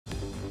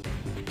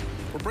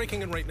We're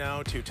breaking in right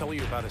now to tell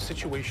you about a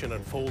situation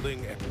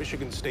unfolding at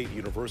Michigan State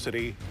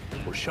University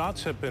where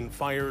shots have been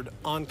fired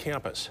on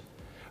campus.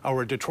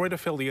 Our Detroit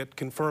affiliate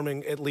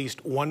confirming at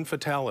least one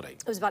fatality.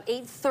 It was about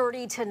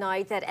 8:30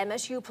 tonight that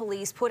MSU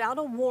police put out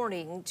a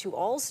warning to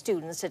all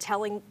students to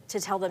tell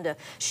them to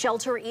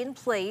shelter in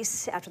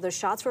place after the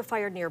shots were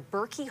fired near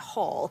Berkey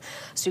Hall.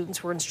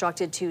 Students were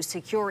instructed to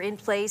secure in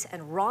place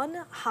and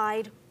run,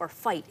 hide, or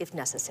fight if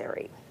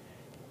necessary.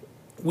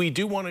 We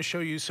do want to show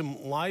you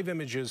some live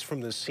images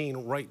from the scene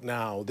right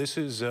now. This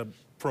is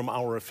from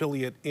our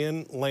affiliate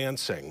in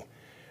Lansing.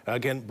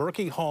 Again,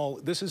 Berkey Hall,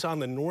 this is on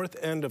the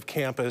north end of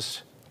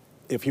campus.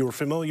 If you're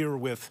familiar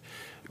with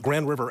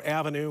Grand River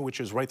Avenue, which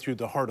is right through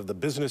the heart of the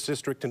business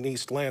district in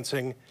East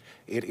Lansing,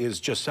 it is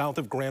just south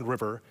of Grand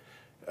River.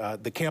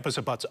 The campus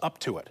abuts up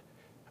to it.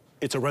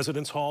 It's a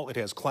residence hall. It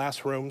has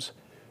classrooms.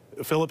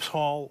 Phillips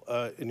Hall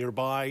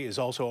nearby is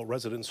also a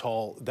residence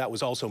hall. That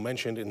was also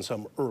mentioned in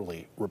some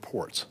early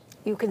reports.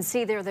 You can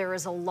see there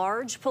is a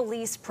large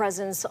police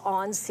presence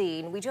on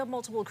scene. We do have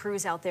multiple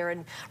crews out there,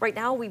 and right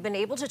now we've been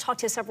able to talk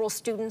to several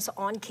students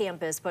on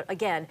campus, but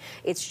again,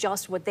 it's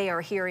just what they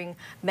are hearing.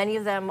 Many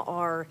of them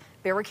are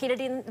barricaded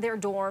in their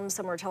dorms.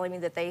 Some are telling me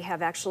that they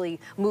have actually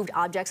moved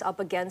objects up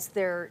against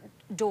their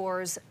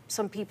doors.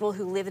 Some people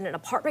who live in an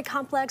apartment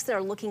complex that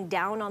are looking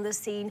down on the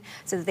scene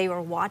so that they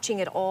were watching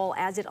it all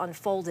as it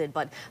unfolded,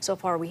 but so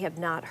far we have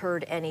not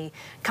heard any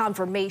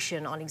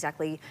confirmation on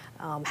exactly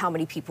how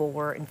many people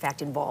were in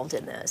fact involved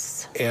in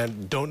this.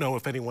 And don't know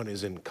if anyone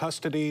is in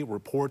custody.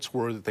 Reports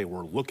were that they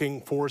were looking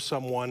for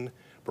someone,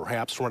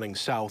 perhaps running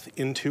south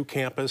into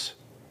campus.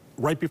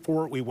 Right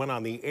before we went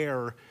on the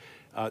air,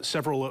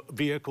 several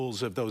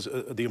vehicles of those,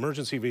 the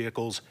emergency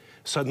vehicles,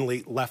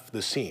 suddenly left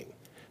the scene.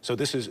 So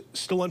this is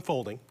still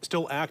unfolding,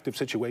 still active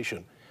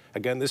situation.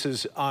 Again, this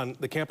is on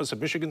the campus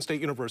of Michigan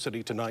State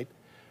University tonight.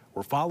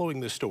 We're following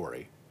this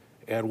story,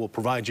 and we'll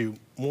provide you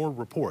more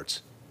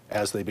reports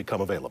as they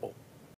become available.